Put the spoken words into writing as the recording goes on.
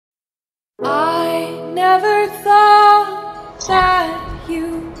never thought that you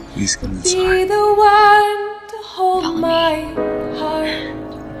would be the one to hold my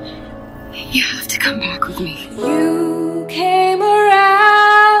heart. You have to come back with me. You came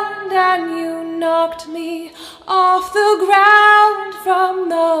around and you knocked me off the ground from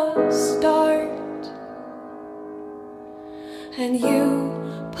the start. And you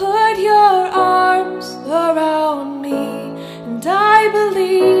put your arms around me, and I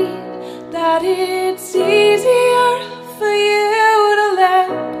believe that it's easier for you to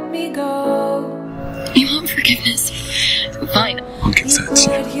let me go. You want forgiveness? Fine. I'll give that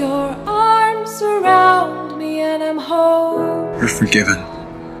to you. Put your arms around me and I'm home. You're forgiven.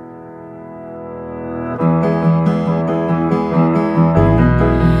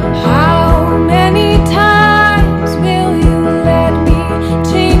 How many times will you let me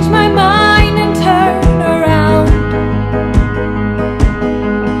change my mind and turn around?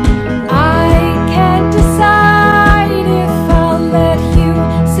 I can't decide if I'll let you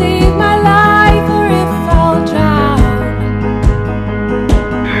save my life or if I'll drown.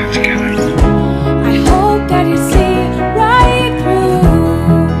 I hope that you see right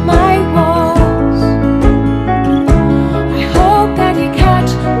through my walls. I hope that you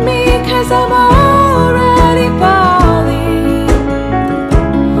catch me, 'cause I'm already falling.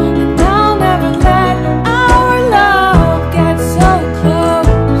 And I'll never let our love get so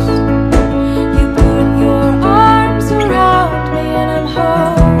close. You put your arms around me and I'm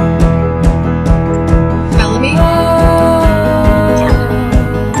home. Bellamy?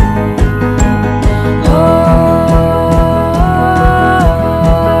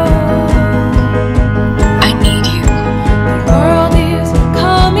 I need you. The world is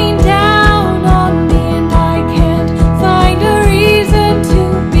coming down on me and I can't find a reason to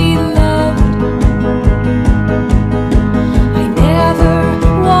be loved. I never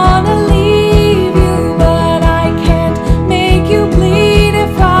wanna leave you, but I can't make you bleed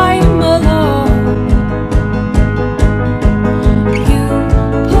if I'm alone. You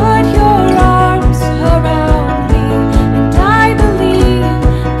put your arms around me, and I believe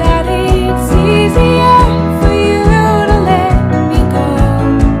that it's easier for you to let me go.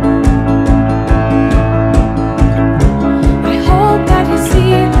 I hope that you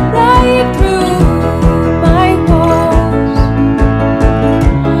see right through my walls.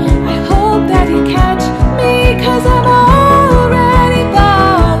 I hope that you catch me, 'cause I'm already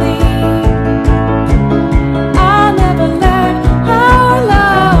falling. I'll never let our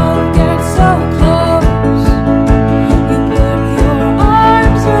love get so close. You put your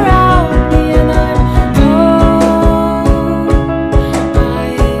arms around me and I'm home.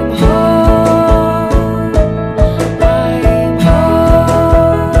 I'm home. I'm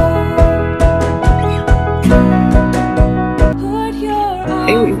home. Put your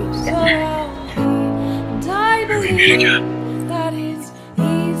Hey, we arms meet again. around me and I We meet believe again.